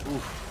 turret.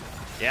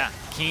 Oof. Yeah,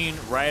 Keane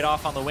right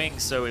off on the wing.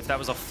 So if that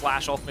was a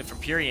flash ultimate from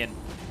Pirean,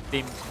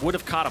 they would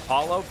have caught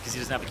Apollo because he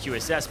doesn't have a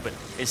QSS, but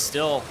is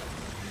still...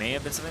 may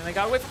have been something they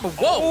got away from.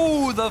 Whoa!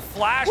 Oh, the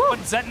flash, but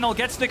Zentinel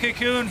gets the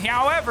cocoon.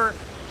 However,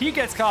 he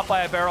gets caught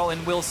by a barrel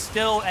and will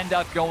still end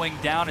up going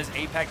down as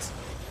Apex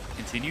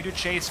continue to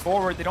chase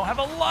forward. They don't have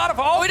a lot of...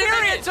 Oh,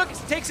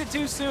 Pirean takes it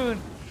too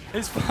soon.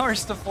 Is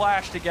forced to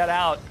flash to get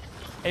out.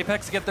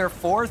 Apex get their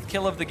 4th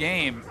kill of the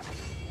game.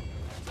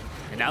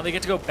 And now they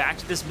get to go back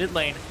to this mid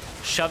lane,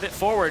 shove it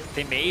forward.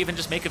 They may even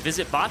just make a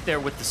visit bot there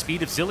with the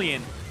speed of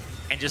Zilean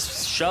and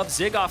just shove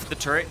Zig off the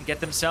turret and get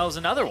themselves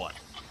another one.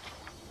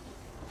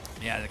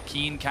 Yeah, the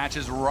Keane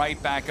catches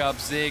right back up.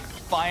 Zig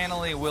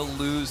finally will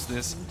lose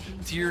this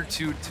tier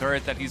 2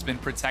 turret that he's been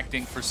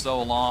protecting for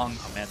so long.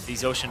 Oh man,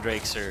 these Ocean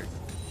Drakes are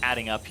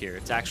adding up here.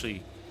 It's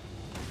actually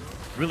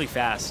really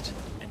fast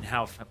and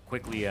how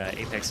quickly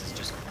Apex is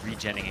just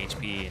regenning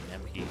HP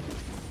and MP.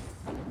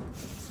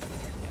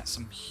 Yeah,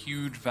 some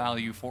huge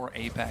value for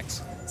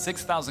Apex.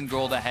 6,000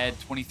 gold ahead,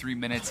 23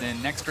 minutes in.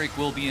 Next Drake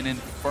will be an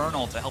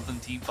Infernal to help them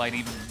team fight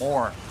even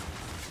more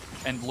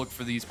and look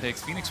for these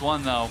picks.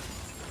 Phoenix1 though,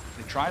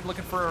 they tried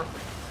looking for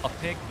a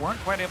pick, weren't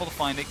quite able to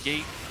find it.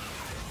 Gate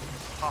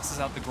tosses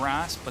out the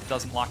grass, but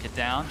doesn't lock it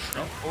down.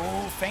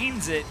 Oh,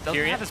 feigns it.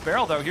 Doesn't have his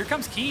barrel, though. Here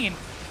comes Keane.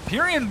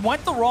 Pirean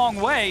went the wrong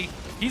way.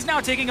 He's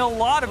now taking a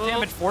lot of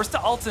damage, forced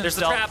to ult himself. There's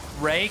the trap.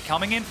 Ray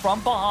coming in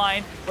from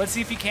behind. Let's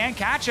see if he can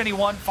catch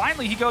anyone.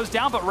 Finally, he goes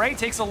down, but Ray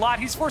takes a lot.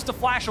 He's forced to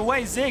flash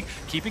away. Zig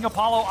keeping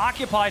Apollo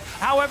occupied.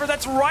 However,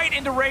 that's right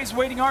into Ray's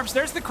waiting arms.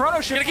 There's the Chrono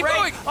Shift. Keep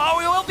going. Oh,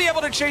 he will be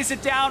able to chase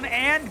it down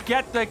and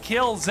get the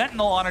kill.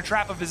 Zentinel on a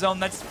trap of his own.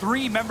 That's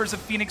 3 members of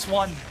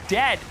Phoenix1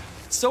 dead.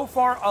 So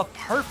far, a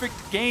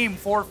perfect game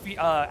for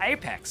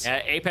Apex.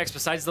 Apex,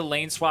 besides the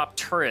lane swap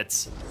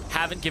turrets,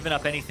 haven't given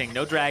up anything.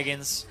 No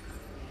dragons,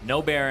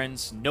 no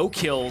barons, no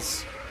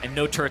kills, and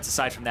no turrets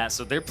aside from that.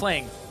 So they're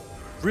playing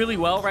really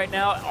well right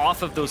now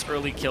off of those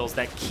early kills.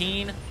 That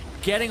Keane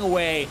getting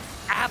away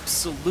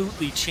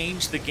absolutely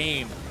changed the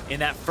game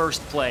in that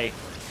first play.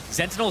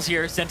 Zentinel's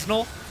here.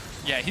 Zentinel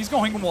Yeah, he's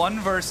going 1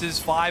 versus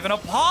 5, and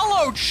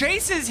Apollo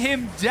chases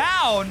him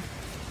down.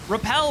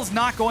 Repel's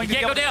not going to be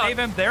able to save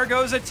him. There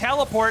goes a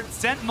teleport.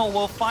 Zentinel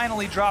will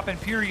finally drop, and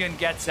Pirean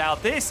gets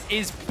out. This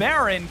is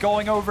Baron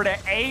going over to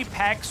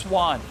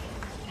APX1.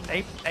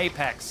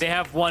 Apex. They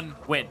have 1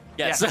 win.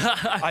 Yes.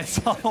 I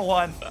saw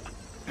 1.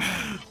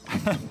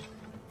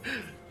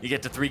 You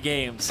get to 3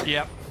 games.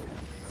 Yep.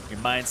 Your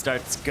mind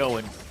starts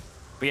going.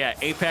 But yeah,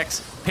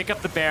 Apex pick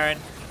up the Baron.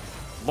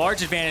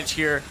 Large advantage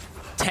here.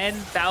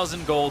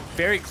 10,000 gold,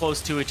 very close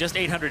to it, just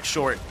 800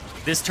 short.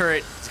 This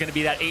turret is going to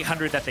be that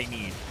 800 that they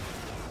need.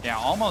 Yeah,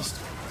 almost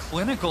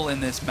clinical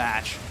in this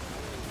match.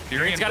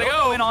 Pirean's got to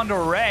go. In onto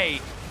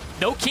Ray.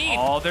 No Keane.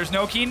 Oh, there's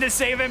no Keane to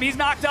save him. He's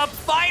knocked up.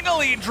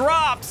 Finally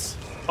drops.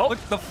 Oh, look,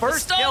 the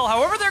first kill.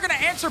 However, they're going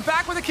to answer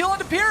back with a kill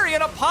into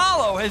Pirean.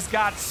 Apollo has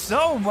got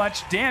so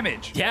much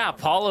damage. Yeah,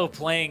 Apollo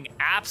playing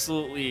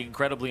absolutely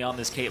incredibly on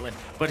this Caitlyn.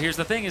 But here's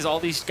the thing is all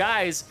these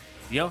guys,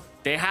 you know,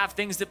 they have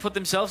things that put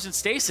themselves in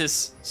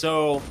stasis.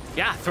 So,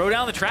 yeah, throw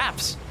down the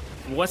traps.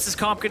 What's this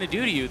comp going to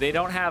do to you? They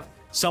don't have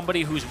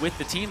somebody who's with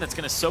the team that's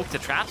going to soak the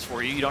traps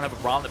for you. You don't have a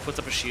Braum that puts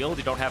up a shield.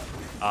 You don't have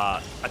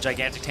a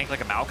gigantic tank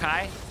like a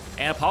Maokai.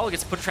 And Apollo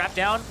gets to put a trap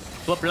down,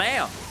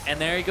 blam, and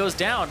there he goes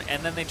down.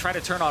 And then they try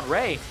to turn on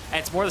Ray, and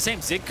it's more the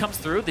same. Zig comes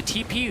through, the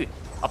TP.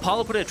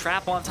 Apollo put a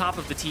trap on top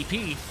of the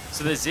TP,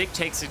 so the Zig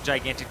takes a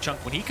gigantic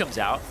chunk when he comes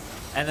out,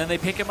 and then they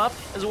pick him up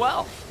as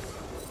well.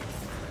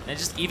 And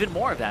just even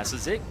more of that, so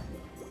Zig.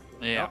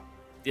 Yeah. You know,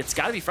 it's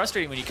got to be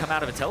frustrating when you come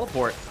out of a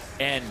teleport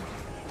and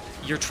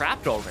you're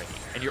trapped already,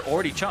 and you're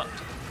already chunked.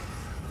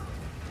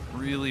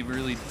 Really,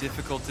 really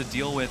difficult to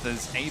deal with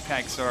as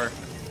Apex are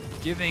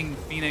giving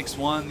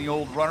Phoenix1 the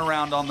old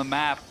runaround on the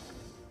map.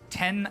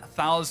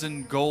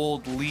 10,000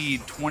 gold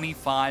lead,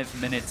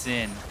 25 minutes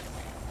in.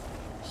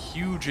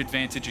 Huge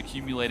advantage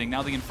accumulating.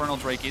 Now the Infernal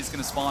Drake is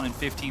going to spawn in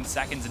 15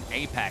 seconds, and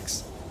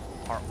Apex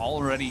are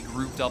already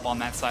grouped up on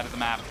that side of the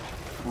map.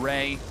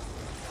 Ray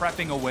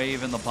prepping a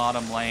wave in the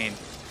bottom lane.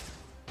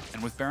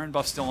 And with Baron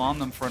buff still on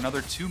them for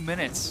another 2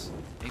 minutes,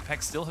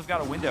 Apex still have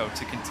got a window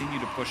to continue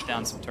to push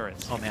down some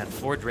turrets. Oh man,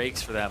 4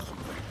 Drakes for them.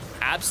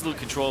 Absolute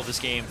control of this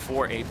game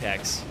for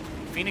Apex.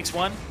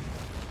 Phoenix1,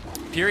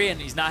 Pirean,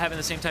 he's not having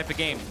the same type of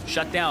game.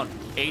 Shut down.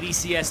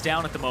 ADCS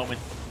down at the moment.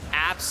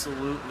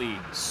 Absolutely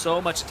so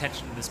much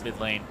attention in this mid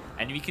lane.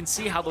 And you can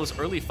see how those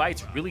early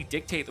fights really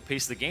dictate the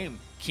pace of the game.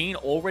 Keane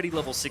already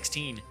level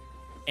 16.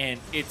 And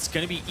it's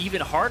going to be even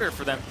harder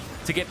for them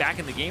to get back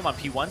in the game on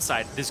P1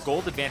 side. This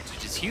gold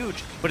advantage is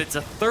huge, but it's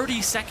a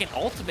 30-second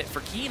ultimate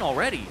for Keane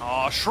already.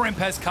 Oh, Shrimp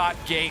has caught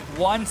Gate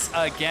once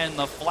again.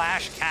 The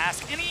flash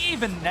cast, and he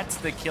even nets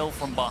the kill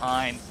from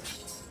behind.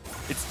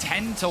 It's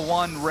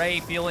 10-1.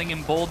 Ray feeling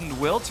emboldened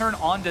will turn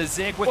on to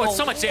Zig with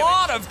a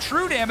lot of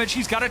true damage.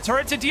 He's got a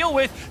turret to deal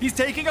with. He's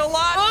taking a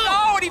lot.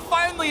 Oh, and he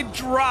finally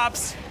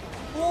drops.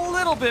 A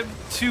little bit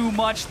too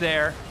much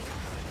there.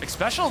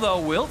 Xpecial,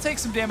 though, will take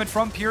some damage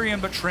from Pirean,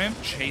 but Shrimp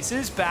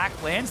chases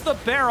back, lands the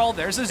barrel.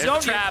 There's a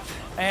zone trap.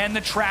 And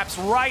the trap's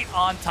right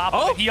on top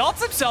of it. He ults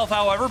himself,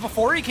 however,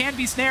 before he can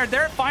be snared.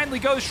 There it finally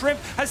goes. Shrimp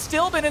has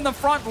still been in the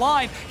front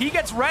line. He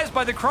gets rezzed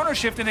by the Chrono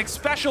Shift, and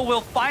Xpecial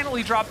will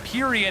finally drop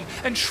Pirean,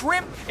 and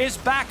Shrimp is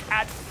back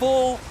at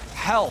full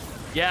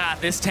health. Yeah,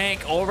 this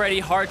tank already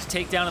hard to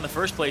take down in the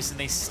first place, and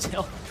they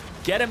still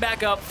get him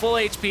back up, full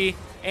HP,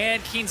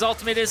 and Keane's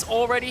ultimate is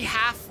already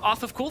half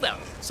off of cooldown.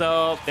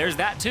 So there's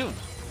that, too.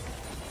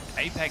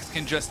 Apex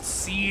can just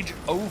siege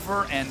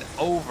over and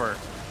over.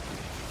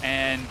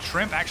 And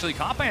Shrimp actually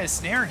caught by a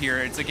snare here.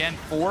 It's again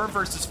 4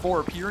 versus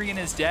 4. Pirean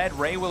is dead.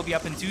 Ray will be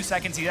up in 2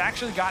 seconds. He's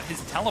actually got his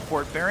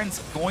teleport. Baron's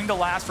going to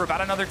last for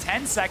about another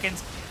 10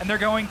 seconds, and they're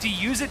going to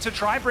use it to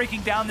try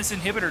breaking down this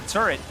inhibitor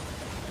turret.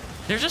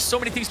 There's just so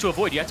many things to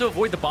avoid. You have to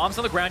avoid the bombs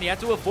on the ground. You have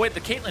to avoid the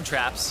Caitlyn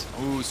traps.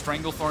 Ooh,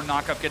 Stranglethorn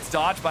knockup gets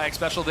dodged by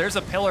Xpecial. There's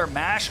a pillar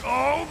mash.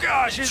 Oh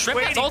gosh, he's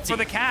waiting for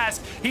the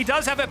cast. He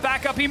does have it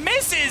back up. He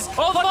misses,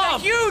 but the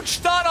huge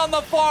stun on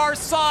the far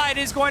side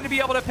is going to be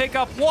able to pick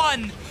up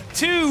 1,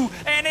 2,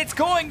 and it's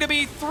going to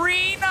be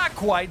 3. Not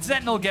quite.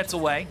 Zentinel gets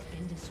away.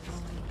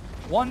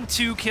 1,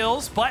 2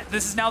 kills, but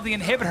this is now the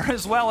inhibitor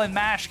as well, and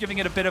Mash giving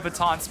it a bit of a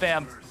taunt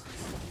spam.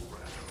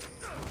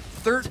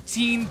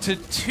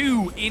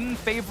 13-2 in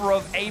favor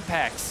of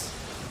Apex.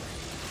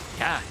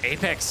 Yeah,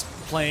 Apex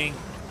playing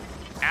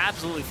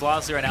absolutely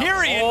flawlessly right now.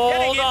 Pirean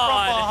getting it from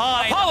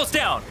behind. Apollo's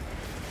down.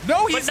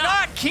 No, he's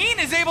not. Keane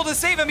is able to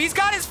save him. He's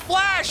got his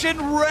flash,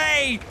 and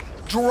Ray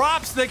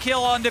drops the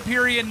kill onto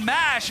Pirean.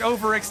 Mash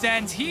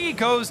overextends. He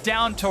goes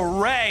down to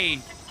Ray.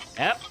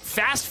 Yep,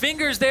 fast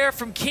fingers there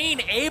from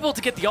Keane, able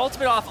to get the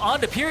ultimate off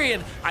onto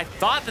Pirean. I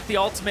thought that the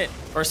ultimate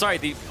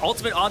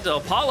onto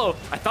Apollo,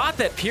 I thought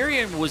that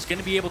Pirean was going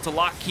to be able to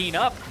lock Keane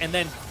up and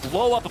then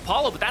blow up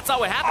Apollo, but that's not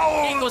what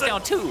happened. Keane goes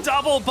down 2.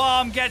 Double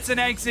bomb gets an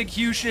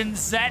execution.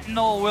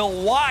 Zentinel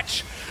will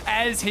watch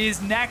as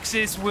his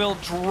Nexus will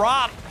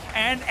drop,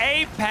 and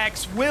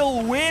Apex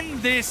will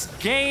win this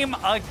game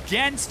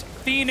against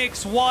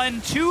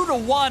Phoenix1,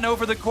 2-1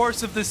 over the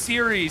course of the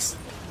series.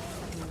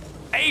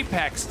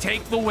 Apex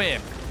take the win.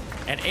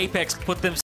 And Apex put them